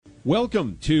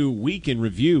Welcome to Week in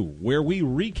Review, where we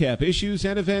recap issues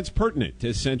and events pertinent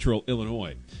to Central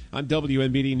Illinois. I'm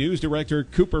WNBD News Director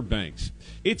Cooper Banks.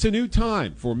 It's a new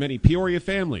time for many Peoria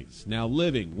families, now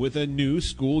living with a new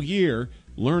school year,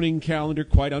 learning calendar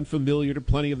quite unfamiliar to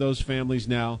plenty of those families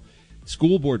now.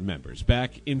 School board members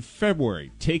back in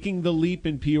February taking the leap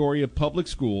in Peoria public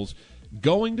schools,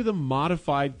 going to the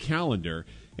modified calendar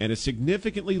and a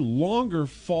significantly longer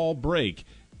fall break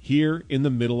here in the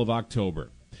middle of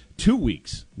October. 2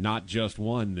 weeks, not just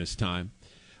one this time.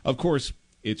 Of course,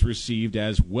 it's received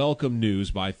as welcome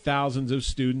news by thousands of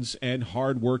students and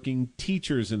hardworking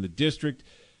teachers in the district,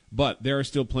 but there are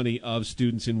still plenty of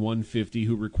students in 150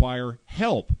 who require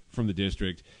help from the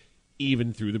district,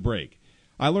 even through the break.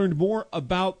 I learned more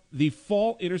about the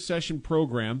Fall Intercession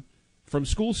Program from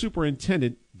School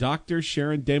Superintendent Dr.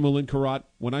 Sharon Desmoulins-Carrot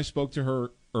when I spoke to her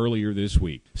earlier this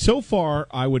week. So far,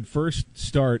 I would first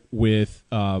start with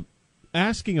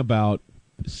asking about,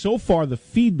 so far, the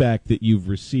feedback that you've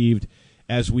received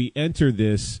as we enter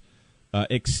this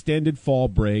extended fall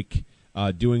break,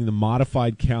 doing the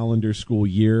modified calendar school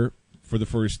year for the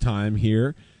first time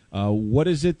here. What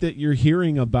is it that you're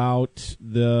hearing about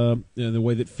the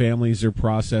way that families are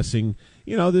processing,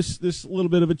 this little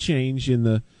bit of a change in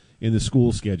the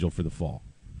school schedule for the fall?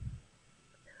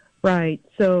 Right.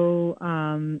 So,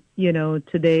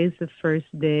 today's the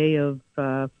first day of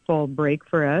fall break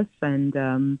for us,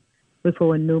 and with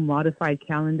our new modified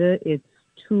calendar, it's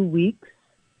 2 weeks.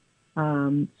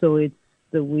 So it's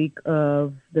the week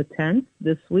of the 10th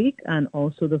this week and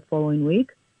also the following week.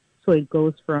 So it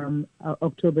goes from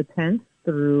October 10th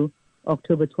through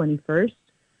October 21st.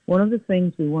 One of the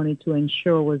things we wanted to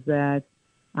ensure was that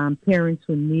parents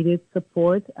who needed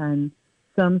support and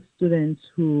some students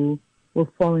who were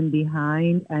falling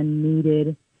behind and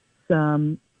needed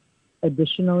some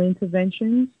additional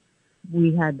interventions,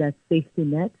 we had that safety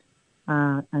net.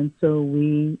 And so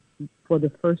for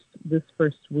this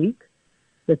first week,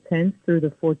 the 10th through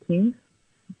the 14th,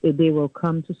 they will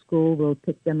come to school. We'll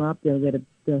pick them up.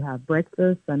 They'll have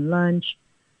breakfast and lunch,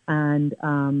 and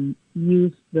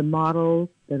use the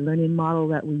learning model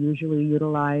that we usually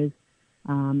utilize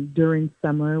during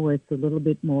summer, where it's a little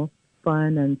bit more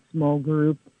fun and small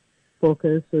group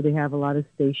focus. So they have a lot of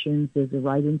stations. There's a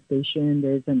writing station.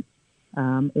 There's a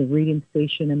reading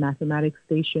station, a mathematics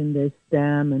station. There's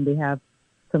STEM, and they have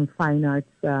some fine arts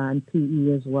and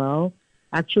PE as well.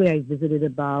 Actually, I visited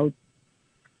about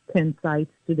 10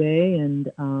 sites today,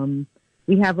 and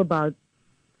we have about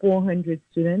 400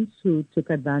 students who took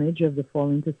advantage of the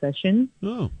fall intercession.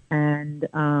 Oh. And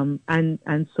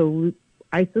so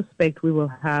I suspect we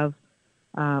will have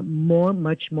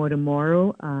much more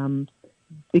tomorrow,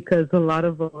 because a lot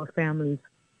of our families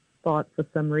thought for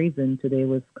some reason today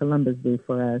was Columbus Day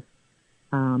for us.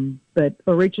 But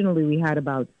originally we had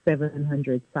about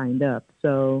 700 signed up.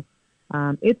 So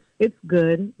it's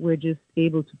good. We're just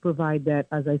able to provide that,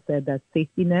 as I said, that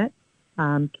safety net.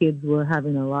 Kids were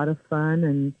having a lot of fun,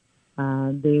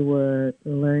 and they were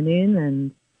learning,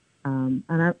 and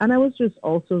I was just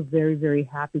also very, very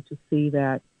happy to see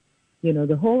that,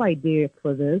 the whole idea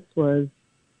for this was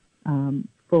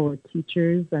for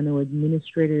teachers and our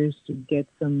administrators to get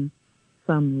some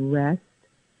rest,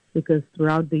 because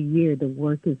throughout the year the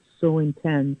work is so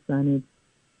intense, and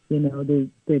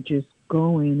it's they're just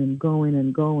going and going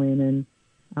and going,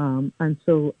 and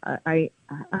so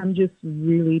I'm just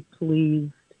really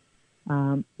pleased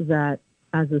that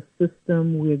as a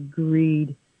system we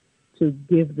agreed to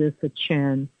give this a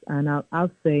chance, and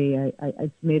I'll say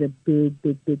it's made a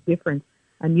big difference,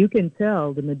 and you can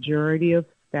tell the majority of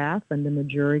staff and the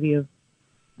majority of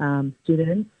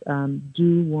students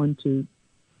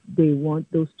they want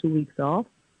those 2 weeks off.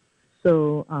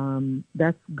 So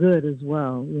that's good as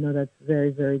well. That's very,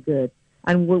 very good.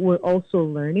 And we're also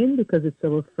learning, because it's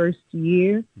our first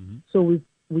year. Mm-hmm. So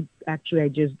I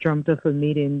just jumped off a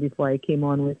meeting before I came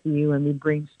on with you, and we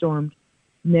brainstormed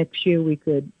next year we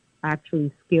could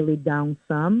actually scale it down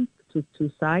some to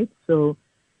 2 sites. So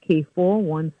K4,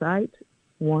 1 site,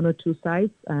 1 or 2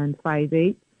 sites, and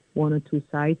 5-8, 1 or 2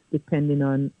 sites, depending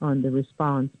on the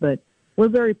response. But we're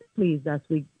very pleased as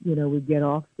we get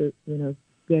off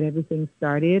get everything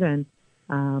started, and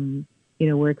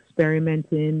we're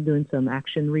experimenting, doing some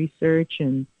action research,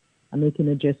 and making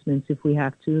adjustments if we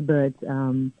have to. But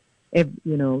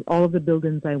all of the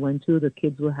buildings I went to, the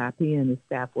kids were happy and the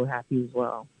staff were happy as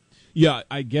well. Yeah,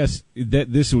 I guess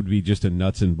that this would be just a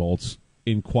nuts and bolts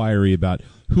inquiry about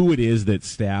who it is that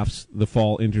staffs the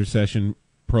fall intercession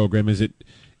program. Is it,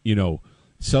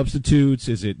 substitutes?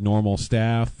 Is it normal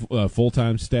staff,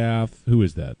 full-time staff? Who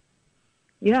is that?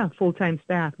 Yeah, full-time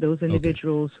staff. Those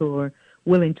individuals who are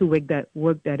willing to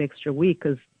work that extra week,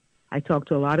 because I talked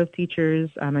to a lot of teachers,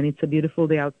 and it's a beautiful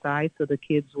day outside, so the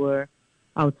kids were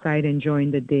outside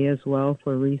enjoying the day as well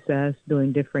for recess,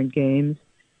 doing different games.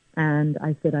 And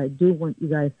I said, I do want you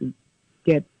guys to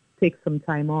take some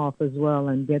time off as well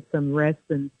and get some rest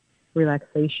and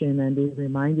relaxation. And they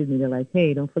reminded me, they're like,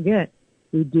 hey, don't forget,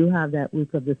 we do have that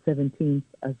week of the 17th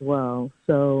as well.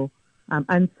 So,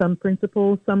 and some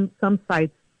principals, some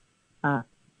sites,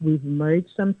 we've merged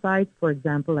some sites. For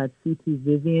example, at CT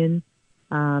Vivian,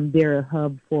 they're a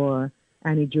hub for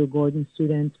Annie Jo Gordon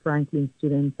students, Franklin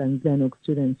students, and Glen Oak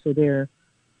students. So there are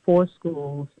 4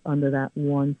 schools under that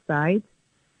one site.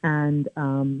 And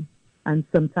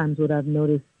sometimes what I've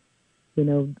noticed,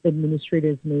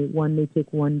 administrators may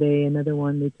take one day, another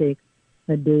one may take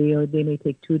a day, or they may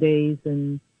take 2 days,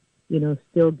 and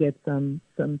still get some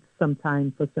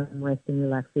time for some rest and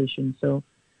relaxation. So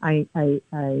I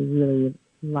really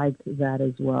liked that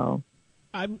as well.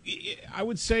 I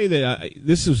would say that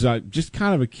this is just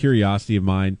kind of a curiosity of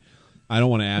mine. I don't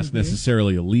want to ask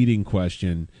necessarily a leading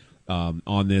question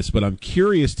on this, but I'm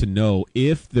curious to know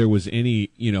if there was any,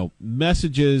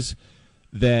 messages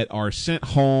that are sent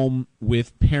home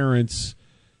with parents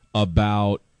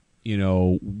about,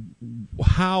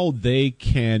 how they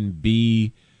can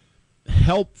be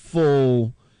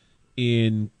helpful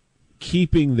in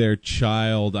keeping their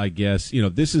child, I guess,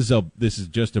 this is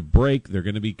just a break, they're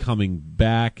going to be coming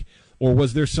back, or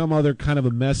was there some other kind of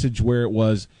a message where it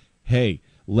was, hey,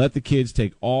 let the kids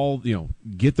take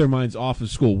get their minds off of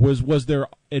school? Was there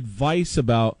advice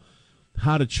about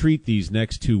how to treat these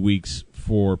next 2 weeks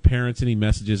for parents? Any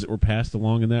messages that were passed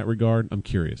along in that regard? I'm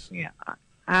curious. Yeah,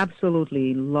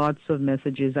 absolutely. Lots of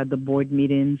messages at the board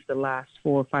meetings, the last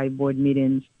 4 or 5 board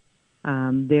meetings.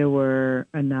 There were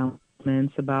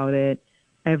announcements about it.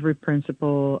 Every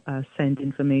principal sent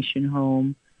information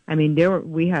home. I mean,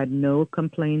 we had no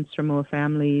complaints from our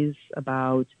families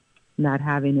about not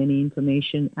having any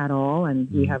information at all,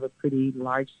 and we have a pretty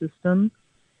large system.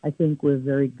 I think we're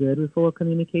very good with our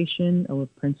communication. Our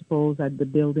principals at the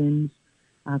buildings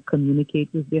communicate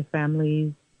with their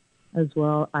families as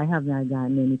well. I have not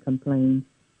gotten any complaints.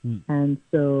 And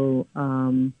so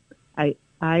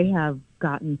I have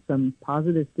gotten some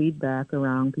positive feedback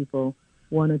around people.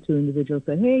 1 or 2 individuals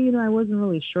said, hey, I wasn't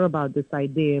really sure about this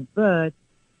idea, but,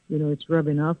 it's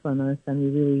rubbing off on us and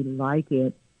we really like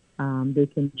it. They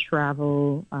can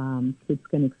travel. Kids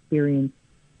can experience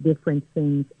different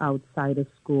things outside of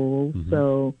school.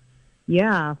 So,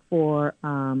 yeah, for,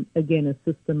 again, a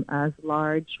system as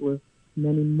large with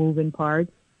many moving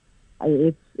parts,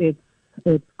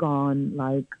 it's gone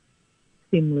like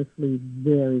seamlessly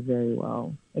very, very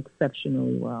well,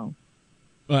 exceptionally well.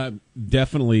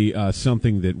 Definitely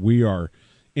something that we are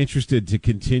interested to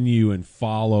continue and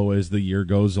follow as the year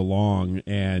goes along.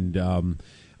 And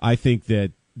I think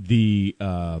that the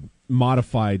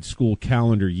modified school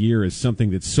calendar year is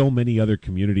something that so many other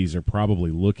communities are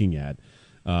probably looking at.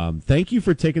 Thank you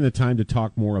for taking the time to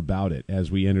talk more about it as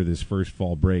we enter this first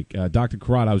fall break. Dr.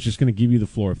 Kurott, I was just going to give you the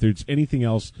floor. If there's anything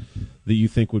else that you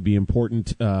think would be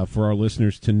important for our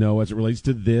listeners to know as it relates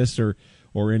to this or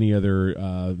any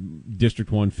other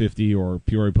District 150 or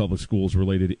Peoria Public Schools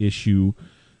related issue,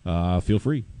 feel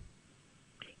free.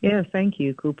 Yeah, thank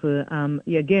you, Cooper.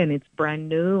 Again, it's brand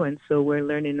new, and so we're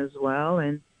learning as well,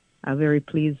 and I'm very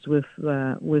pleased with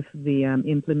the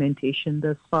implementation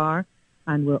thus far.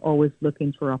 And we're always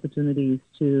looking for opportunities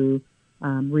to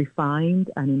refine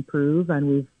and improve.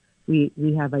 And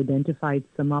we have identified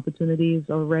some opportunities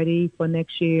already for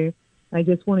next year. I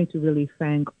just wanted to really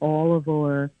thank all of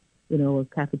our,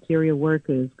 cafeteria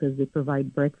workers, because they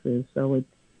provide breakfast. So it's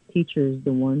teachers,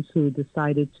 the ones who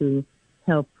decided to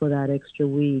help for that extra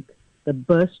week, the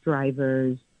bus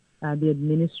drivers, the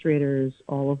administrators,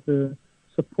 all of the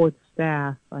support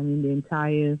staff. I mean, the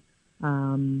entire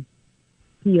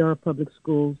PR Public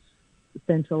Schools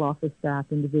central office staff,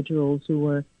 individuals who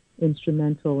were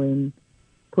instrumental in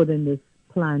putting this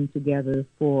plan together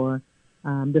for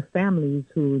the families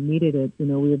who needed it.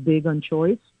 We are big on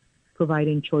choice,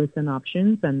 providing choice and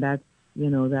options, and that's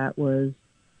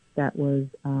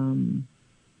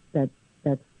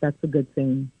a good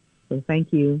thing. So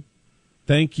thank you.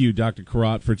 Thank you, Dr.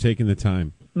 Kurott, for taking the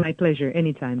time. My pleasure.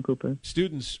 Anytime, Cooper.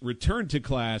 Students return to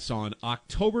class on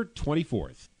October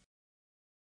 24th.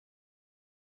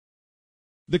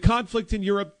 The conflict in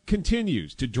Europe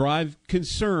continues to drive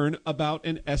concern about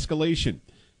an escalation.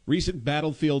 Recent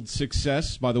battlefield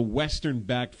success by the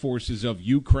Western-backed forces of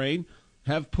Ukraine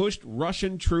have pushed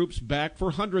Russian troops back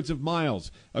for hundreds of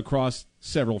miles across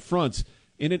several fronts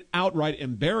in an outright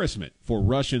embarrassment for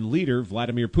Russian leader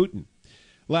Vladimir Putin.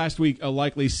 Last week, a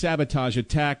likely sabotage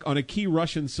attack on a key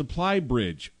Russian supply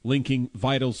bridge linking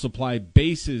vital supply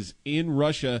bases in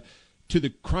Russia to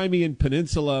the Crimean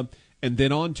Peninsula and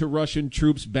then on to Russian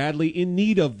troops badly in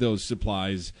need of those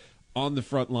supplies on the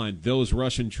front line. Those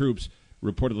Russian troops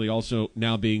reportedly also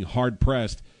now being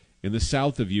hard-pressed in the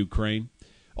south of Ukraine.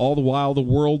 All the while, the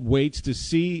world waits to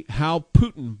see how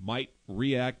Putin might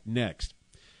react next.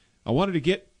 I wanted to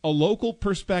get a local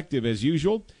perspective, as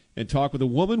usual, and talk with a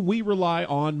woman we rely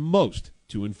on most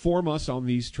to inform us on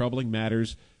these troubling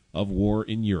matters of war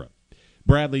in Europe.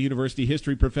 Bradley University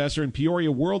history professor and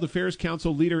Peoria World Affairs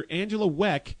Council leader Angela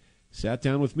Weck sat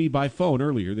down with me by phone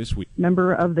earlier this week.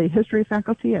 Member of the history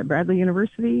faculty at Bradley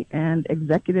University and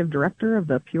executive director of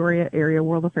the Peoria Area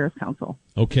World Affairs Council.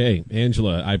 Okay,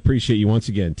 Angela, I appreciate you once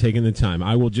again taking the time.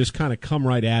 I will just kind of come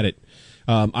right at it.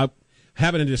 I'm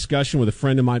having a discussion with a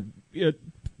friend of mine,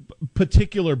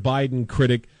 particular Biden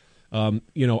critic.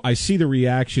 I see the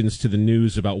reactions to the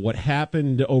news about what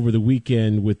happened over the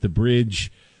weekend with the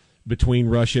bridge between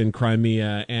Russia and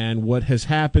Crimea and what has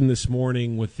happened this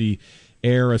morning with the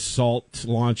air assault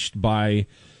launched by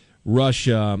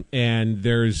Russia. And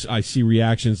I see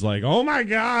reactions like, oh my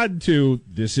God, to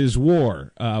this is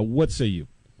war. What say you?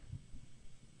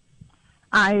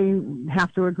 I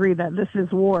have to agree that this is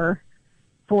war.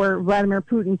 For Vladimir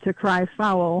Putin to cry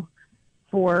foul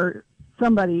for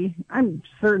somebody, I'm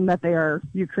certain that they are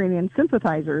Ukrainian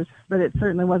sympathizers, but it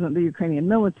certainly wasn't the Ukrainian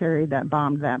military that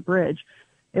bombed that bridge.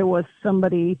 It was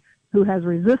somebody who has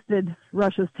resisted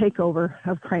Russia's takeover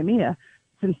of Crimea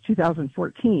since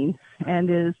 2014 and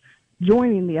is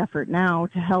joining the effort now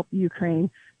to help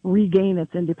Ukraine regain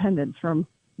its independence from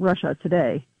Russia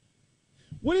today.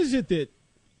 What is it that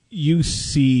you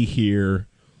see here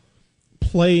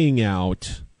playing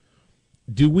out?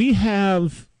 Do we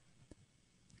have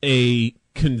a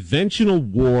conventional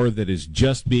war that is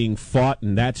just being fought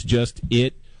and that's just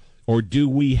it? Or do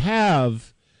we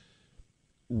have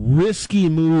risky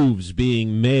moves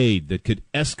being made that could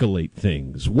escalate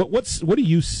things? What do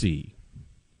you see?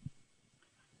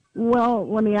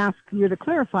 Well, let me ask you to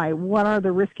clarify. What are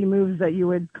the risky moves that you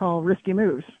would call risky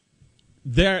moves?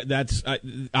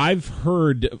 I've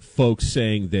heard folks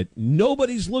saying that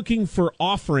nobody's looking for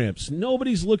off-ramps.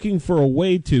 Nobody's looking for a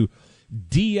way to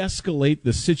de-escalate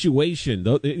the situation.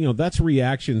 That's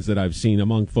reactions that I've seen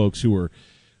among folks who are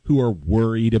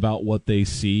worried about what they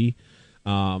see.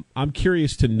 I'm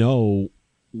curious to know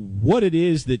what it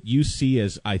is that you see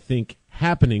as, I think,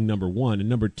 happening, number one, and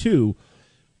number two,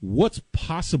 what's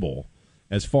possible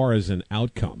as far as an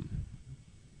outcome.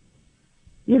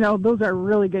 Those are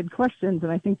really good questions,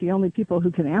 and I think the only people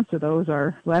who can answer those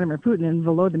are Vladimir Putin and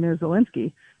Volodymyr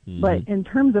Zelensky. Mm-hmm. But in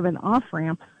terms of an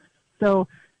off-ramp, so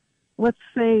let's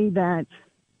say that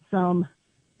some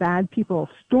bad people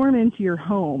storm into your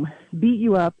home, beat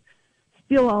you up,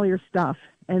 steal all your stuff,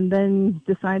 and then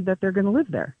decide that they're going to live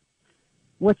there.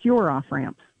 What's your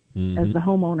off-ramp as the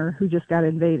homeowner who just got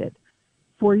invaded?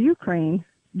 For Ukraine,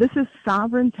 this is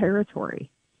sovereign territory.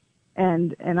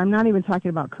 And I'm not even talking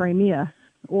about Crimea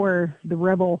or the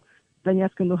rebel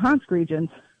Donetsk and Luhansk regions.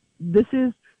 This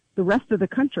is the rest of the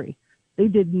country. They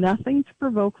did nothing to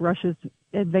provoke Russia's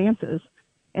advances.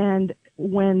 And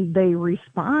when they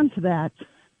respond to that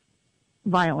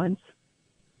violence,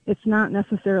 it's not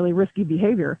necessarily risky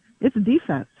behavior. It's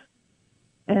defense.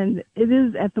 And it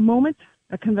is, at the moment,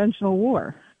 a conventional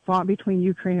war fought between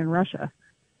Ukraine and Russia.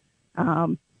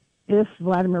 If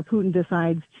Vladimir Putin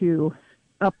decides to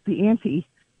up the ante,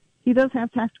 he does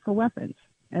have tactical weapons,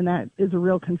 and that is a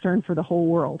real concern for the whole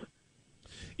world.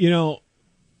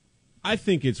 I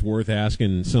think it's worth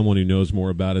asking someone who knows more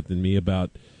about it than me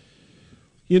about,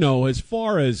 as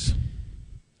far as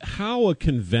how a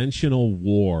conventional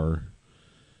war,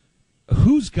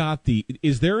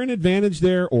 is there an advantage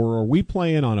there, or are we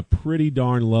playing on a pretty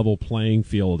darn level playing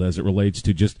field as it relates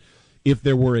to just if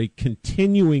there were a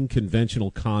continuing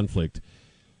conventional conflict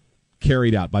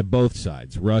carried out by both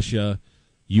sides, Russia,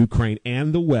 Ukraine,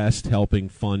 and the West helping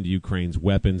fund Ukraine's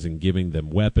weapons and giving them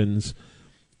weapons?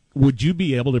 Would you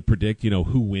be able to predict,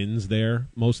 who wins there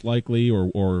most likely,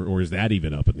 or is that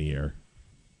even up in the air?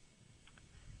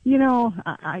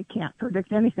 I can't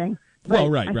predict anything. But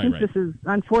right. This is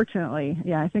unfortunately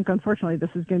this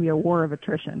is going to be a war of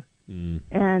attrition.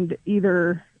 And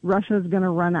either Russia's going to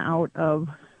run out of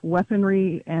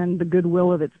weaponry and the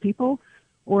goodwill of its people,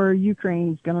 or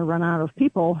Ukraine's going to run out of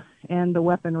people and the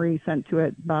weaponry sent to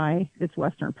it by its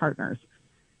Western partners.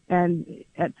 And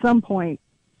at some point,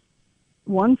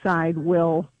 one side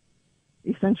will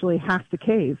essentially have to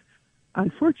cave.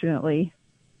 Unfortunately,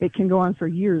 it can go on for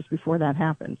years before that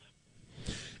happens.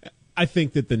 I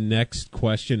think that the next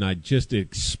question I'd just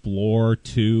explore,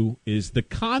 too, is the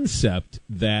concept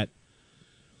that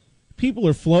people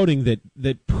are floating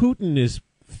that Putin is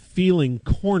feeling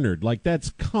cornered, like that's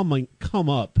come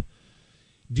up.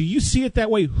 Do you see it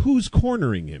that way? Who's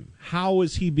cornering him? How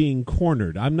is he being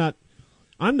cornered? I'm not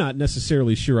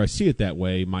necessarily sure I see it that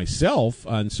way myself,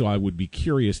 and so I would be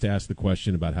curious to ask the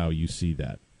question about how you see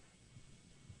that.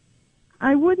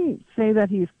 I wouldn't say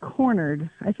that he's cornered.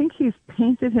 I think he's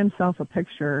painted himself a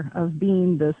picture of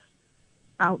being this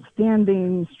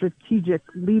outstanding strategic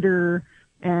leader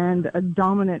and a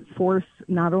dominant force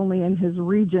not only in his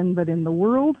region but in the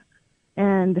world.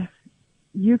 And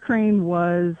Ukraine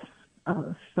was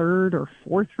a third or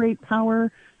fourth-rate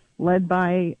power led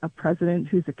by a president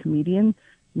who's a comedian,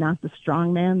 not the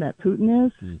strongman that Putin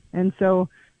is. And so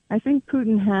I think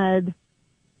Putin had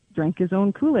drank his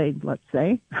own Kool-Aid, let's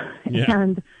say,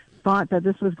 and thought that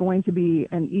this was going to be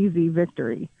an easy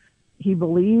victory. He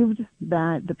believed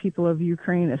that the people of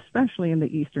Ukraine, especially in the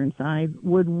eastern side,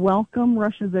 would welcome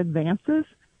Russia's advances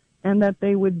and that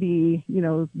they would be,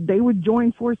 they would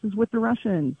join forces with the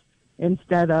Russians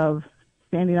instead of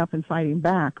standing up and fighting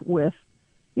back with,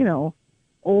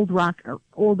 old rifles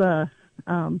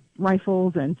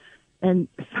and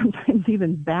sometimes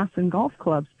even bats and golf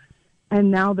clubs. And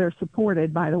now they're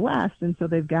supported by the West, and so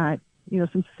they've got,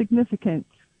 some significant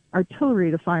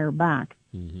artillery to fire back.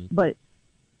 But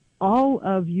all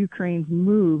of Ukraine's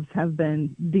moves have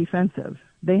been defensive.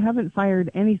 They haven't fired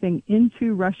anything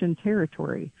into Russian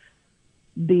territory.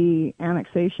 The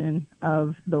annexation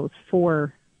of those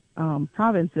four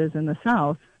provinces in the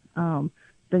south,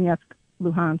 Donetsk,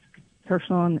 Luhansk,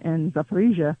 Kherson, and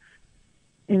Zaporizhia,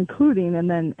 including and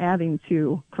then adding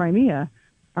to Crimea,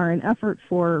 are an effort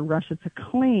for Russia to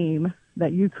claim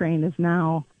that Ukraine is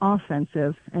now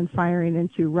offensive and firing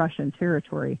into Russian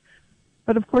territory.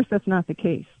 But of course that's not the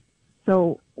case.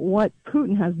 So what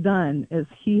Putin has done is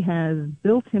he has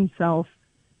built himself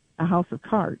a house of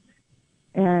cards.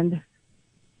 And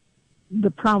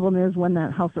the problem is when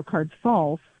that house of cards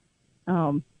falls,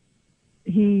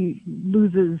 he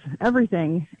loses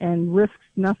everything and risks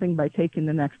nothing by taking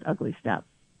the next ugly step,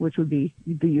 which would be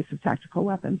the use of tactical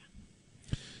weapons.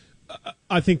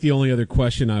 I think the only other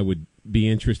question I would be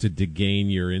interested to gain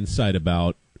your insight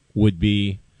about would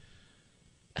be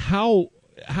how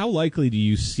likely do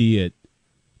you see it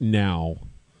now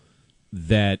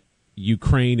that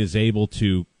Ukraine is able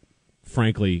to,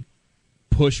 frankly,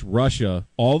 push Russia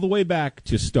all the way back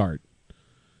to start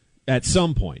at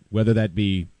some point, whether that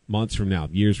be months from now,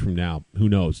 years from now, who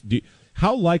knows?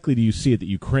 How likely do you see it that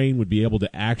Ukraine would be able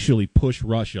to actually push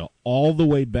Russia all the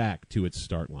way back to its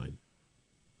start line?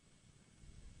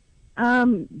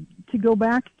 To go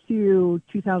back to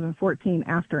 2014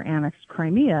 after annexed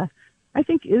Crimea, I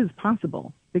think is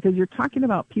possible because you're talking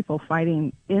about people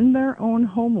fighting in their own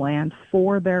homeland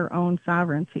for their own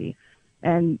sovereignty.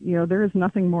 And, there is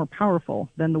nothing more powerful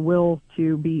than the will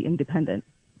to be independent.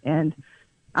 And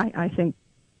I think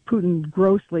Putin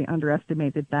grossly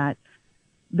underestimated that.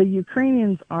 The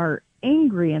Ukrainians are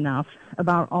angry enough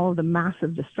about all of the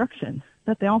massive destruction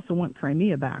that they also want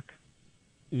Crimea back.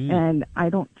 And I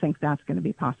don't think that's going to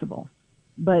be possible.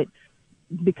 But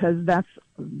because that's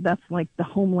like the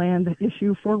homeland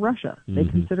issue for Russia. They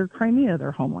consider Crimea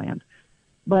their homeland.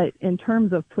 But in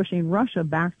terms of pushing Russia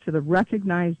back to the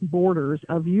recognized borders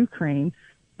of Ukraine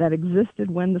that existed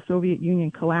when the Soviet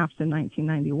Union collapsed in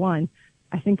 1991,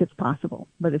 I think it's possible.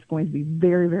 But it's going to be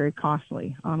very, very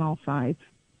costly on all sides.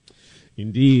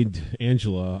 Indeed,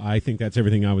 Angela, I think that's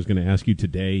everything I was going to ask you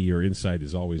today. Your insight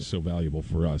is always so valuable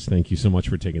for us. Thank you so much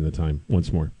for taking the time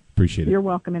once more. Appreciate it. You're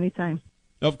welcome anytime.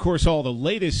 Of course, all the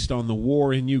latest on the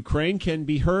war in Ukraine can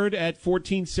be heard at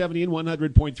 1470 and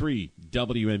 100.3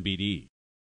 WMBD.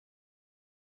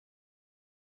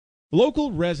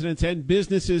 Local residents and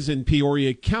businesses in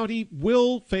Peoria County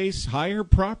will face higher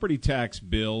property tax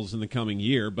bills in the coming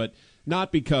year, but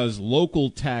not because local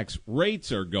tax rates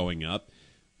are going up.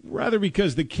 Rather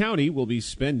because the county will be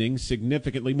spending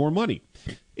significantly more money.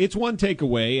 It's one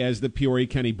takeaway as the Peoria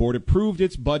County Board approved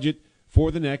its budget for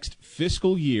the next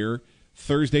fiscal year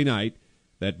Thursday night.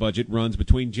 That budget runs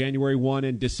between January 1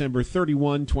 and December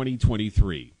 31,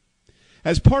 2023.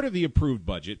 As part of the approved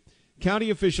budget, county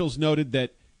officials noted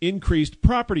that increased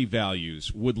property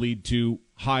values would lead to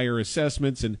higher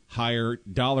assessments and higher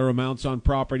dollar amounts on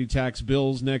property tax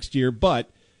bills next year,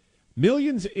 but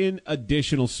millions in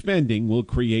additional spending will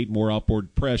create more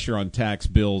upward pressure on tax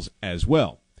bills as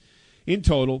well. In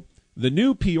total, the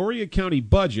new Peoria County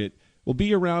budget will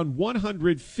be around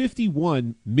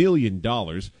 $151 million,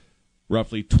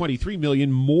 roughly $23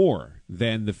 million more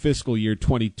than the fiscal year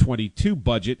 2022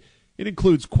 budget It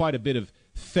includes quite a bit of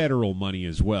federal money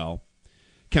as well.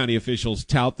 County officials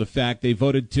tout the fact they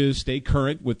voted to stay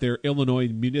current with their Illinois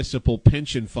Municipal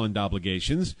Pension Fund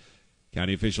obligations.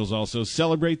 County officials also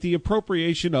celebrate the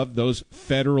appropriation of those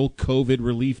federal COVID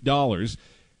relief dollars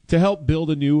to help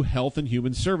build a new Health and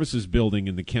Human Services building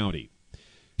in the county.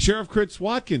 Sheriff Chris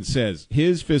Watkins says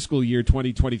his fiscal year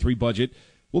 2023 budget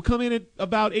will come in at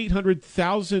about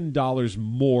 $800,000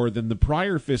 more than the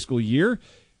prior fiscal year,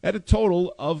 at a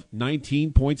total of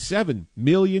 $19.7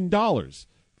 million for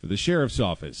the sheriff's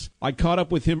office. I caught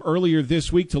up with him earlier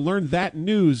this week to learn that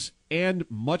news and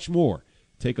much more.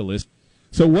 Take a listen.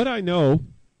 So what I know,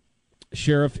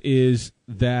 Sheriff, is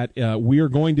that we are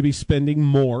going to be spending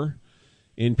more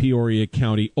in Peoria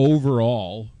County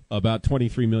overall, about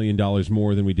 $23 million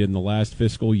more than we did in the last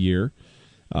fiscal year,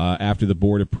 after the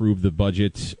board approved the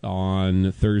budget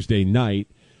on Thursday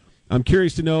night. I'm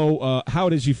curious to know how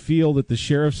does you feel that the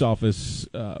sheriff's office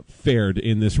fared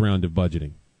in this round of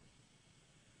budgeting?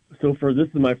 So this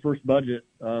is my first budget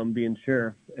being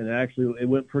sheriff, and actually it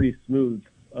went pretty smooth.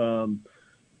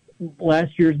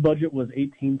 Last year's budget was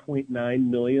 $18.9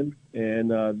 million,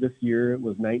 and this year it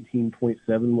was $19.7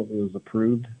 what was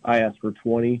approved. I asked for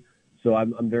 $20, so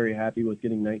I'm very happy with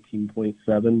getting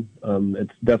 $19.7.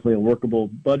 It's definitely a workable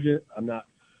budget. I'm not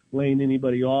laying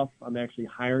anybody off. I'm actually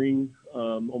hiring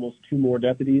almost 2 more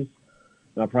deputies.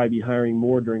 And I'll probably be hiring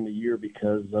more during the year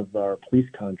because of our police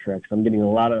contracts. I'm getting a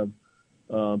lot of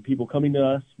people coming to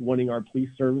us wanting our police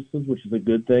services, which is a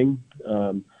good thing.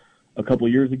 A couple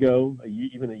of years ago,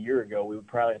 even a year ago, we would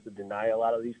probably have to deny a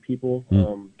lot of these people,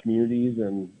 communities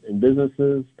and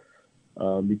businesses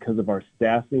because of our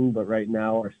staffing. But right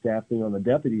now, our staffing on the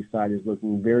deputy side is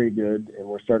looking very good, and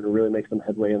we're starting to really make some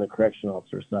headway on the correction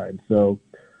officer side. So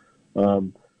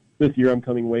this year I'm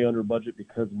coming way under budget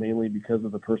mainly because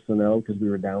of the personnel, because we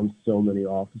were down so many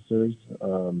officers.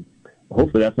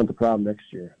 Hopefully that's not the problem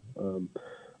next year.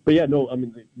 But yeah, no, I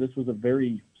mean, this was a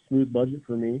very smooth budget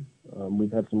for me.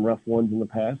 We've had some rough ones in the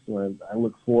past, and I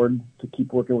look forward to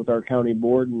keep working with our county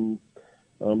board, and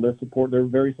they're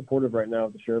very supportive right now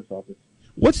at the sheriff's office.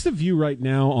 What's the view right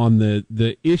now on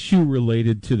the issue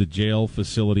related to the jail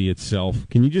facility itself?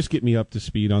 Can you just get me up to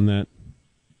speed on that?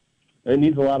 It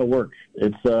needs a lot of work.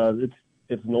 It's an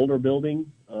older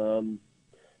building.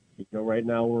 Right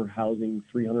now we're housing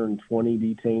 320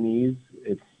 detainees.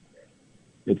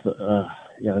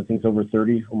 I think it's over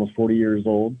 30, almost 40 years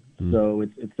old. So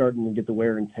it's starting to get the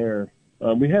wear and tear.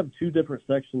 We have 2 different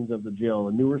sections of the jail.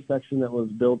 A newer section that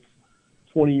was built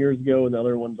 20 years ago, and the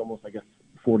other one's almost,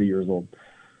 40 years old.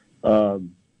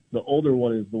 The older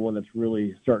one is the one that's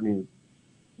really starting to,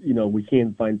 we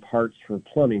can't find parts for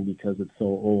plumbing because it's so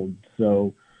old.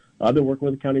 So I've been working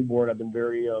with the county board. I've been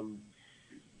very,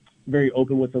 very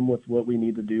open with them with what we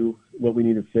need to do, what we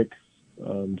need to fix.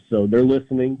 So they're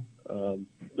listening.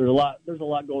 There's a lot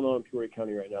going on in Peoria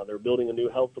County right now. They're building a new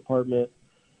health department.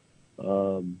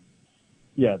 There's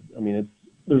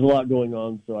a lot going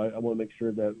on. So I want to make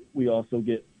sure that we also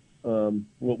get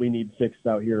what we need fixed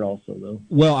out here also, though.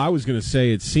 Well, I was going to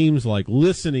say it seems like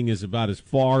listening is about as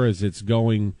far as it's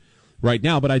going right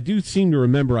now, but I do seem to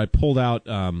remember I pulled out,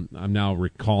 I'm now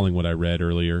recalling what I read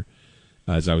earlier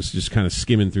as I was just kind of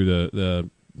skimming through the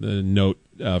note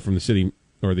from the city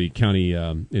or the county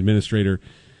administrator,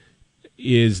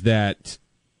 is that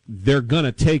they're going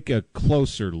to take a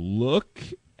closer look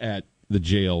at the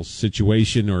jail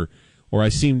situation, or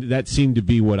that seemed to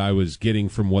be what I was getting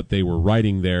from what they were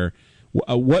writing there.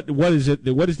 What is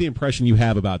it? What is the impression you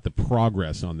have about the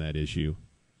progress on that issue?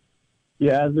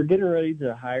 Yeah, as they're getting ready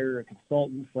to hire a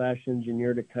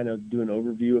consultant/engineer to kind of do an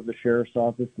overview of the sheriff's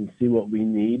office and see what we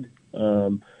need,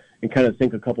 and kind of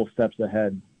think a couple steps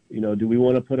ahead. Do we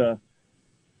want to put a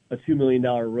 $2 million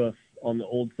roof on the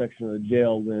old section of the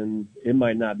jail when it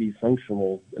might not be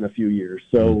functional in a few years?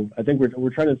 So I think we're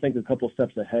trying to think a couple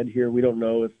steps ahead here. We don't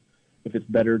know if it's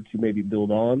better to maybe build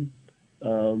on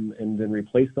and then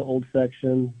replace the old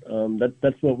section.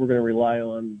 That's what we're going to rely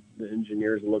on the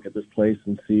engineers to look at this place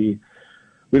and see.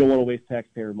 We don't want to waste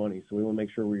taxpayer money, so we want to make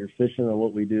sure we're efficient on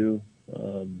what we do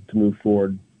to move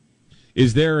forward.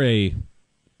 Is there I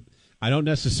don't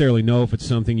necessarily know if it's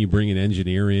something you bring an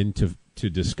engineer in to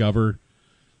discover,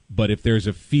 but if there's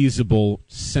a feasible,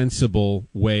 sensible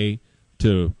way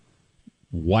to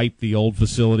wipe the old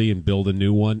facility and build a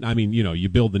new one. I mean, you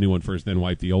build the new one first, then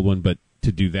wipe the old one, but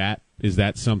to do that, is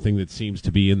that something that seems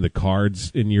to be in the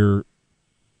cards in your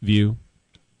view?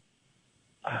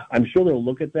 I'm sure they'll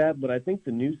look at that, but I think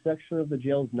the new section of the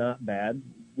jail is not bad.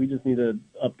 We just need to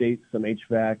update some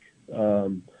HVAC,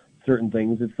 certain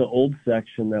things. It's the old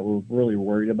section that we're really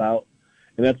worried about.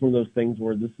 And that's one of those things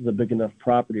where this is a big enough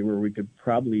property where we could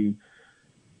probably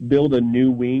build a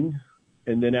new wing,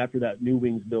 and then after that new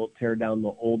wing's built, tear down the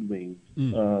old wing.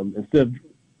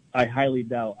 I highly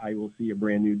doubt I will see a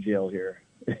brand new jail here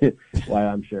while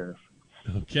I'm sheriff.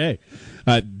 Okay.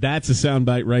 That's a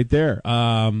soundbite right there.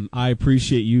 I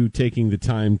appreciate you taking the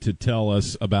time to tell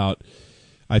us about,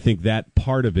 I think, that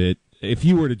part of it. If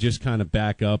you were to just kind of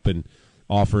back up and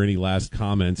offer any last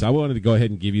comments, I wanted to go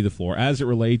ahead and give you the floor. As it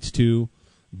relates to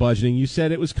budgeting, you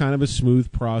said it was kind of a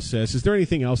smooth process. Is there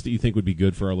anything else that you think would be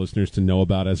good for our listeners to know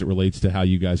about as it relates to how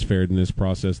you guys fared in this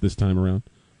process this time around?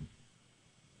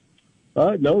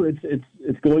 No,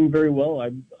 it's going very well.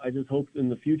 I just hope in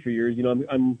the future years,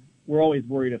 we're always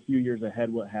worried a few years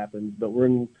ahead what happens, but we're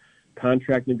in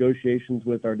contract negotiations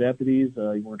with our deputies.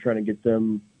 We're trying to get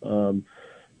them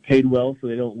paid well so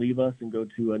they don't leave us and go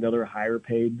to another higher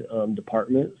paid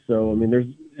department. So, I mean,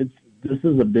 this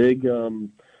is a big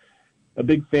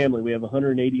family. We have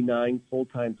 189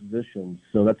 full-time positions.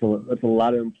 So that's a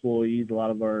lot of employees, a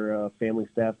lot of our family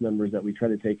staff members that we try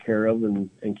to take care of and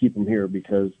keep them here,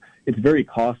 because it's very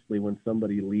costly when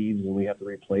somebody leaves and we have to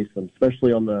replace them,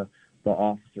 especially on the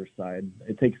officer side.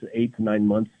 It takes 8 to 9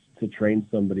 months to train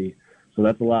somebody. So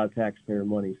that's a lot of taxpayer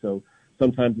money. So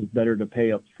sometimes it's better to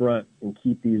pay up front and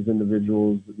keep these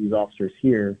individuals, these officers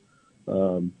here,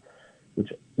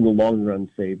 which in the long run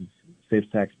saves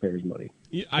taxpayers money.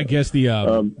 I guess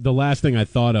the last thing I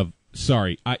thought of,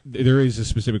 sorry, there is a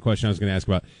specific question I was going to ask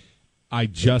about. I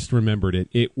just remembered it.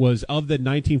 It was of the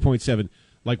 19.7,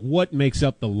 like what makes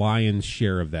up the lion's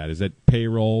share of that? Is that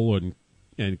payroll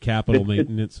and capital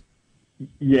maintenance?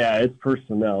 Yeah, it's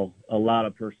personnel, a lot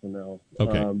of personnel.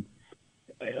 Okay.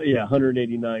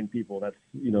 189 people. That's,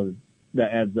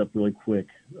 that adds up really quick.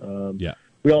 Yeah.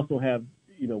 We also have,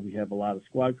 we have a lot of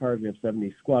squad cars. We have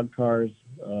 70 squad cars.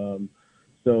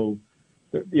 So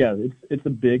yeah,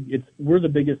 we're the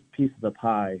biggest piece of the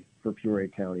pie for Peoria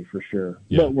County for sure.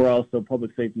 Yeah. But we're also,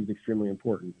 public safety is extremely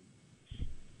important.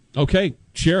 Okay,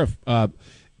 Sheriff,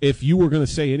 if you were going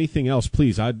to say anything else,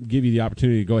 please, I'd give you the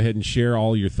opportunity to go ahead and share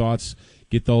all your thoughts,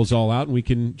 get those all out, and we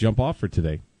can jump off for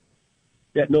today.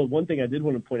 Yeah, no, one thing I did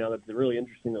want to point out that's really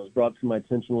interesting that was brought to my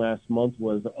attention last month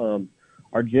was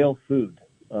our jail food.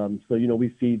 So, we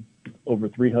feed over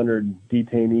 300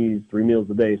 detainees 3 meals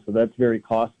a day, so that's very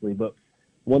costly. But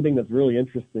one thing that's really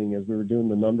interesting as we were doing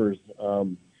the numbers,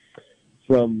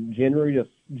 from January to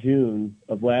June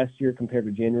of last year compared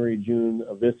to January, June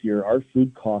of this year, our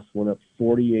food costs went up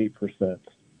 48%.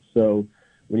 So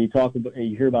when you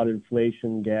hear about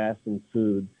inflation, gas, and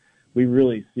food, we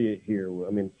really see it here.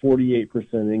 I mean, 48%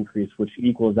 increase, which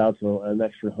equals out to an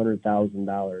extra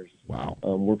 $100,000. Wow.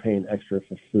 We're paying extra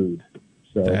for food.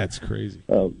 So that's crazy.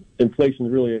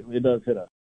 Inflation it does hit us.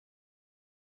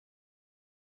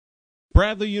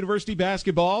 Bradley University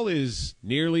basketball is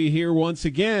nearly here once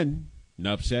again.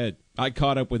 Enough said. I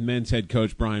caught up with men's head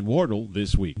coach Brian Wardle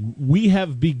this week. We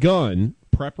have begun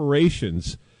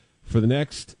preparations for the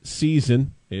next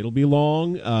season. It'll be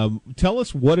long. Tell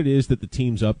us what it is that the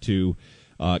team's up to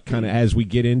kind of as we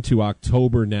get into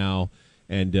October now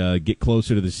and get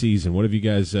closer to the season. What have you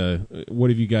guys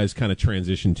kind of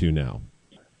transitioned to now?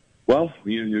 Well,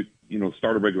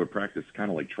 start a regular practice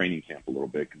kind of like training camp a little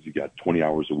bit, because you got 20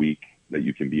 hours a week that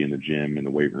you can be in the gym, in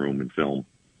the weight room, and film.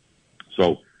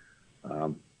 So,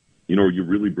 you're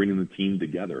really bringing the team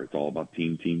together. It's all about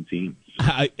team.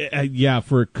 Yeah,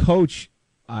 for a coach,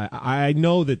 I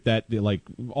know that like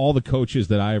all the coaches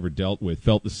that I ever dealt with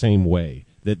felt the same way,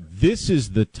 that this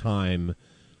is the time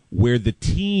where the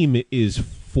team is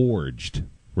forged,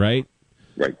 right?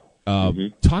 Right.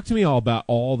 Talk to me all about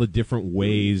all the different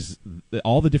ways,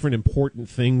 all the different important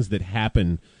things that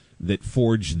happen that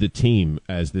forge the team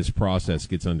as this process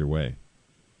gets underway.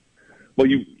 Well,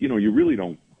 you really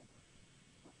don't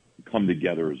come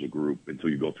together as a group until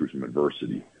you go through some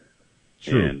adversity.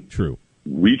 True.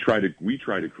 We try to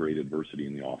create adversity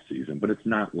in the off season, but it's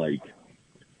not like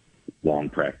long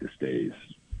practice days,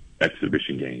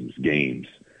 exhibition games.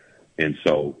 And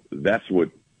so that's what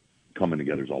coming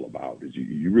together is all about, is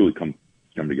you really come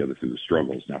together through the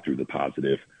struggles, not through the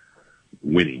positive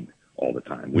winning all the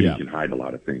time. Winning can hide a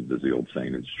lot of things, as the old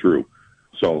saying is true.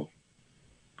 So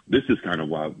this is kind of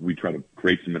why we try to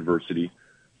create some adversity,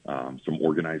 some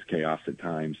organized chaos at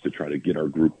times, to try to get our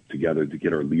group together, to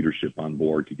get our leadership on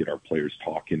board, to get our players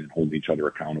talking and holding each other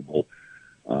accountable,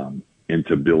 and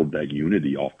to build that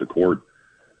unity off the court,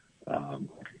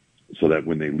 so that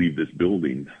when they leave this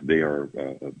building, they are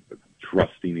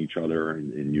trusting each other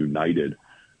and united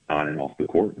on and off the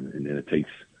court. And it takes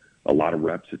a lot of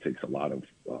reps. It takes a lot of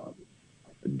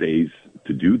days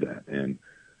to do that. And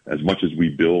as much as we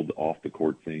build off the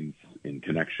court things and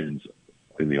connections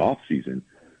in the off season,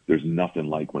 there's nothing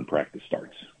like when practice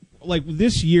starts. Like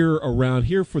this year around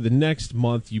here for the next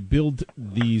month, you build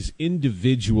these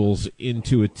individuals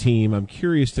into a team. I'm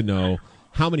curious to know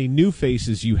how many new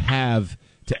faces you have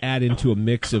to add into a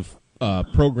mix of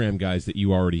program guys that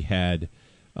you already had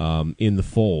in the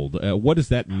fold. What does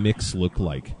that mix look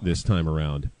like this time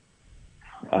around?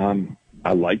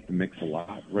 I like the mix a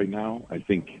lot right now. I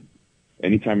think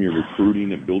anytime you're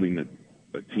recruiting and building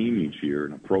a team each year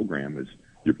in a program, is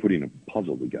you're putting a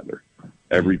puzzle together.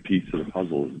 Every piece of the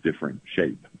puzzle is different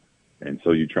shape. And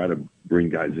so you try to bring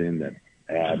guys in that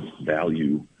add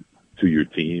value to your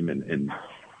team, and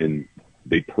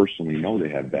they personally know they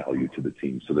have value to the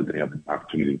team so that they have an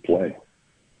opportunity to play.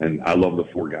 And I love the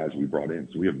 4 guys we brought in.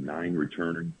 So we have 9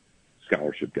 returning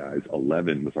scholarship guys,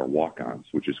 11 with our walk-ons,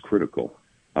 which is critical.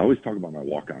 I always talk about my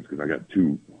walk-ons because I got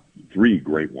 3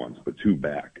 great ones, but 2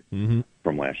 back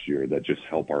from last year that just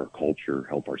help our culture,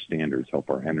 help our standards,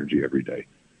 help our energy every day.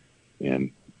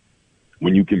 And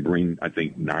when you can bring, I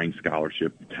think, 9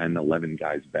 scholarship, 10, 11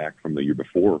 guys back from the year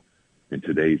before in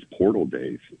today's portal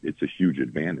days, it's a huge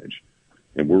advantage.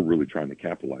 And we're really trying to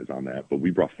capitalize on that. But we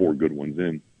brought 4 good ones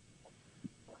in,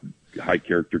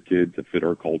 high-character kids that fit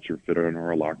our culture, fit in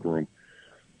our locker room,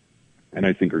 and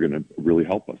I think are going to really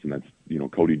help us. And that's,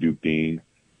 Cody Duke Dean,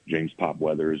 James Pop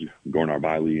Weathers, Gornar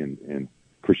Biley, and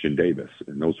Christian Davis.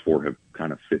 And those 4 have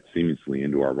kind of fit seamlessly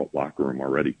into our locker room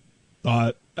already.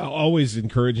 Always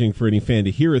encouraging for any fan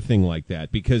to hear a thing like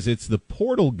that, because it's the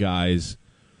portal guys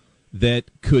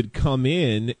that could come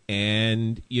in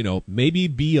and, maybe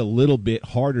be a little bit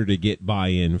harder to get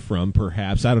buy-in from,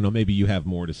 perhaps. I don't know, maybe you have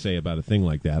more to say about a thing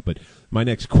like that. But my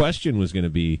next question was going to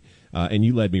be, and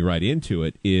you led me right into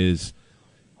it, is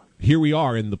here we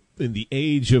are in the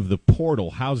age of the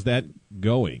portal. How's that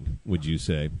going, would you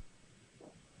say?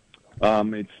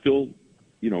 It's still,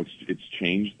 it's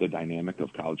changed the dynamic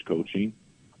of college coaching.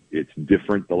 It's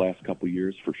different the last couple of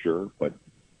years for sure, but,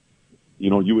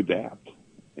 you adapt.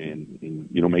 And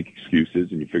make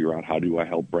excuses, and you figure out, how do I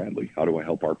help Bradley? How do I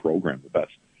help our program the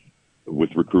best with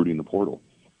recruiting the portal?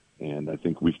 And I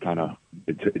think we've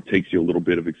it takes you a little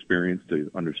bit of experience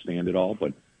to understand it all,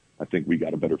 but I think we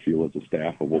got a better feel as a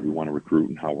staff of what we want to recruit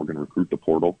and how we're going to recruit the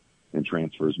portal and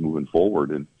transfers moving forward.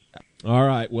 And all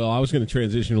right, well, I was going to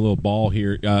transition a little ball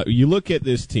here. You look at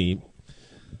this team.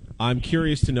 I'm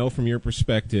curious to know from your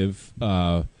perspective,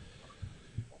 are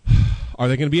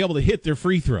they going to be able to hit their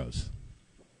free throws?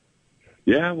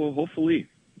 Yeah, well, hopefully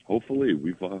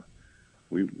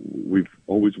we've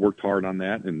always worked hard on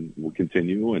that, and we'll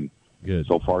continue. And good.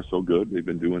 So far, so good. They've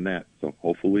been doing that, so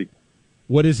hopefully.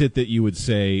 What is it that you would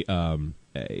say, in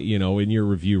your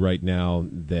review right now,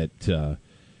 that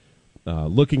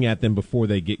looking at them before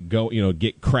they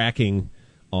get cracking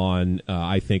on,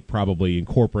 I think probably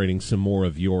incorporating some more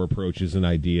of your approaches and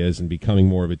ideas and becoming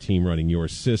more of a team running your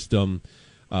system?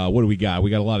 What do we got? We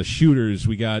got a lot of shooters.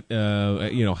 We got,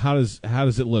 how does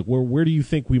it look? Where do you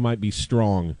think we might be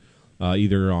strong,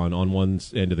 either on one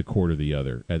end of the court or the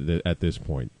other at this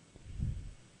point?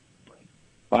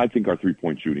 I think our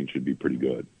 3-point shooting should be pretty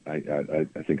good. I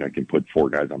think I can put 4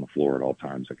 guys on the floor at all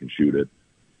times. I can shoot it,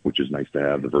 which is nice to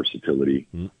have. The versatility,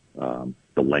 the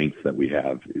length that we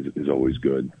have is always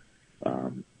good.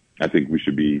 I think we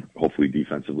should be hopefully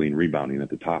defensively and rebounding at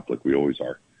the top like we always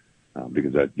are.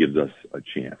 Because that gives us a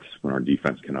chance. When our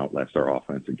defense can outlast our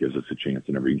offense, it gives us a chance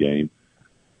in every game.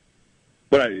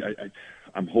 But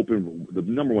I'm hoping the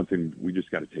number one thing, we just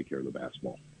got to take care of the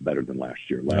basketball better than last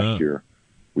year. Last year,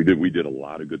 we did a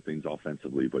lot of good things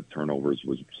offensively, but turnovers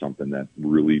was something that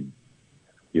really,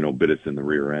 bit us in the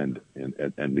rear end and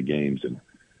end the games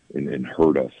and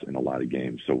hurt us in a lot of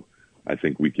games. So I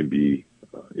think we can be,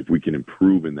 if we can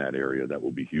improve in that area, that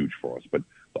will be huge for us. But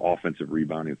the offensive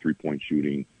rebounding, 3-point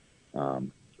shooting,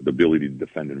 the ability to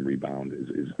defend and rebound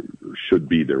should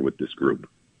be there with this group,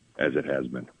 as it has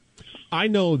been. I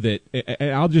know that,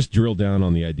 and I'll just drill down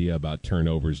on the idea about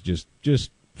turnovers, just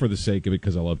for the sake of it,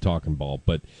 because I love talking ball.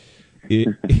 But it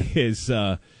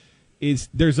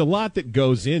there's a lot that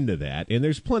goes into that, and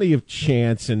there's plenty of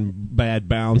chance and bad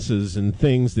bounces and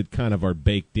things that kind of are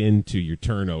baked into your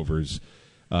turnovers.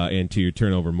 And to your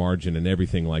turnover margin and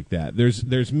everything like that.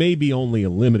 There's maybe only a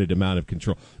limited amount of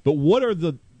control. But what are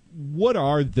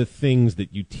the things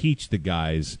that you teach the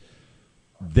guys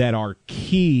that are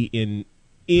key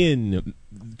in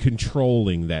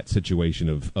controlling that situation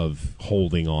of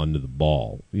holding on to the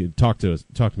ball? Talk to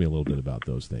me a little bit about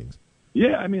those things.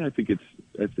 Yeah, I mean, I think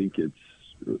it's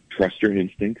trust your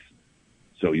instincts.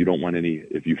 So you don't want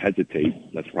if you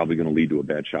hesitate, that's probably going to lead to a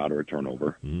bad shot or a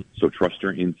turnover. Mm-hmm. So trust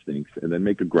your instincts and then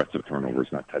make aggressive turnovers,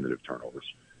 not tentative turnovers.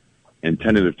 And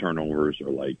tentative turnovers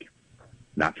are like,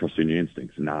 not trusting your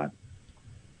instincts, not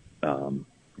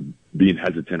being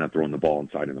hesitant on throwing the ball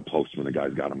inside in the post when the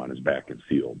guy's got him on his back and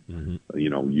sealed. Mm-hmm.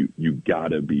 You got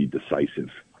to be decisive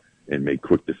and make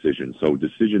quick decisions. So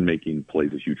decision-making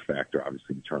plays a huge factor,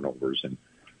 obviously, in turnovers. And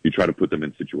you try to put them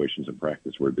in situations in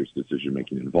practice where there's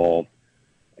decision-making involved.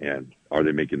 And are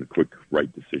they making the quick, right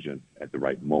decision at the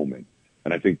right moment?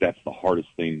 And I think that's the hardest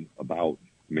thing about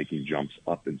making jumps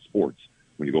up in sports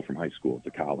when you go from high school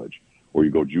to college, or you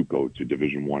go JUCO to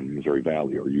Division I Missouri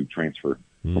Valley, or you transfer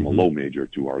from a low major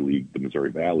to our league, the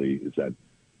Missouri Valley, is that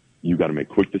you got to make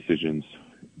quick decisions,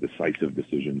 decisive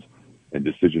decisions, and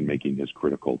decision-making is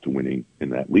critical to winning in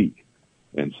that league.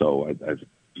 And so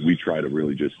we try to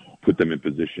really just put them in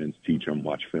positions, teach them,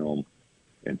 watch film,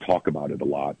 and talk about it a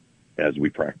lot as we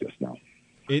practice now.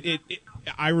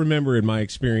 I remember in my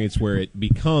experience where it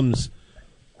becomes,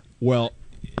 well,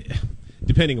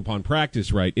 depending upon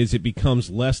practice, right, is it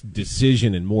becomes less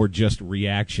decision and more just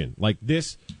reaction. Like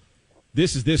this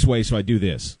is this way, so I do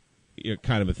this,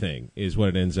 kind of a thing is what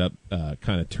it ends up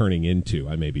kind of turning into.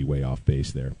 I may be way off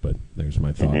base there, but there's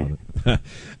my thought on it.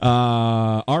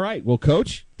 All right. Well,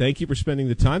 Coach, thank you for spending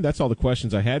the time. That's all the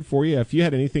questions I had for you. If you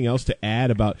had anything else to add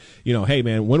about, hey,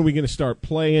 man, when are we going to start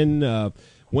playing?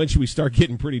 When should we start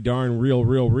getting pretty darn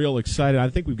real excited? I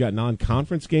think we've got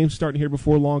non-conference games starting here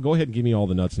before long. Go ahead and give me all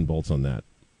the nuts and bolts on that.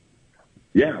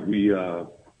 Yeah, we have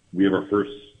our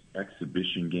first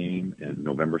exhibition game in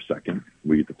November 2nd.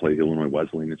 We get to play Illinois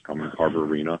Wesleyan. It's coming to Carver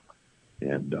Arena,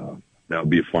 and that'll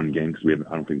be a fun game because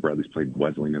I don't think Bradley's played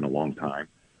Wesleyan in a long time.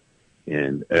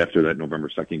 And after that November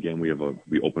 2nd game, we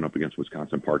open up against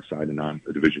Wisconsin Parkside and on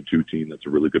a Division II team that's a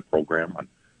really good program on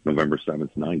November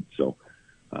 7th, 9th. So,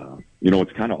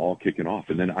 it's kind of all kicking off.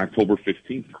 And then October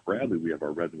 15th for Bradley, we have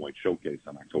our Red and White Showcase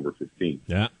on October 15th.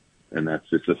 Yeah. And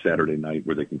it's a Saturday night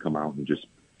where they can come out and just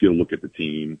get a look at the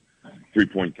team,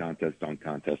 3-point contest, dunk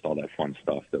contest, all that fun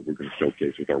stuff that we're going to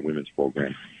showcase with our women's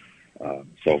program.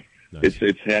 So nice.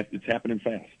 It's happening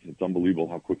fast. It's unbelievable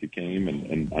how quick it came,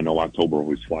 and I know October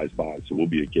always flies by, so we'll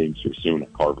be at games here soon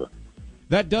at Carver.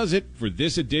 That does it for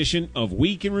this edition of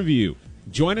Week in Review.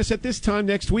 Join us at this time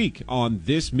next week on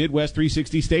this Midwest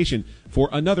 360 station for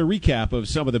another recap of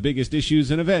some of the biggest issues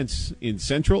and events in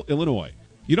Central Illinois.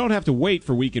 You don't have to wait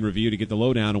for Week in Review to get the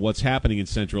lowdown on what's happening in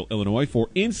Central Illinois. For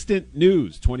instant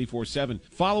news 24/7,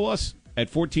 follow us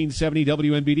at 1470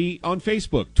 WNBD on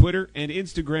Facebook, Twitter, and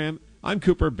Instagram. I'm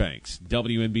Cooper Banks,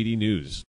 WNBD News.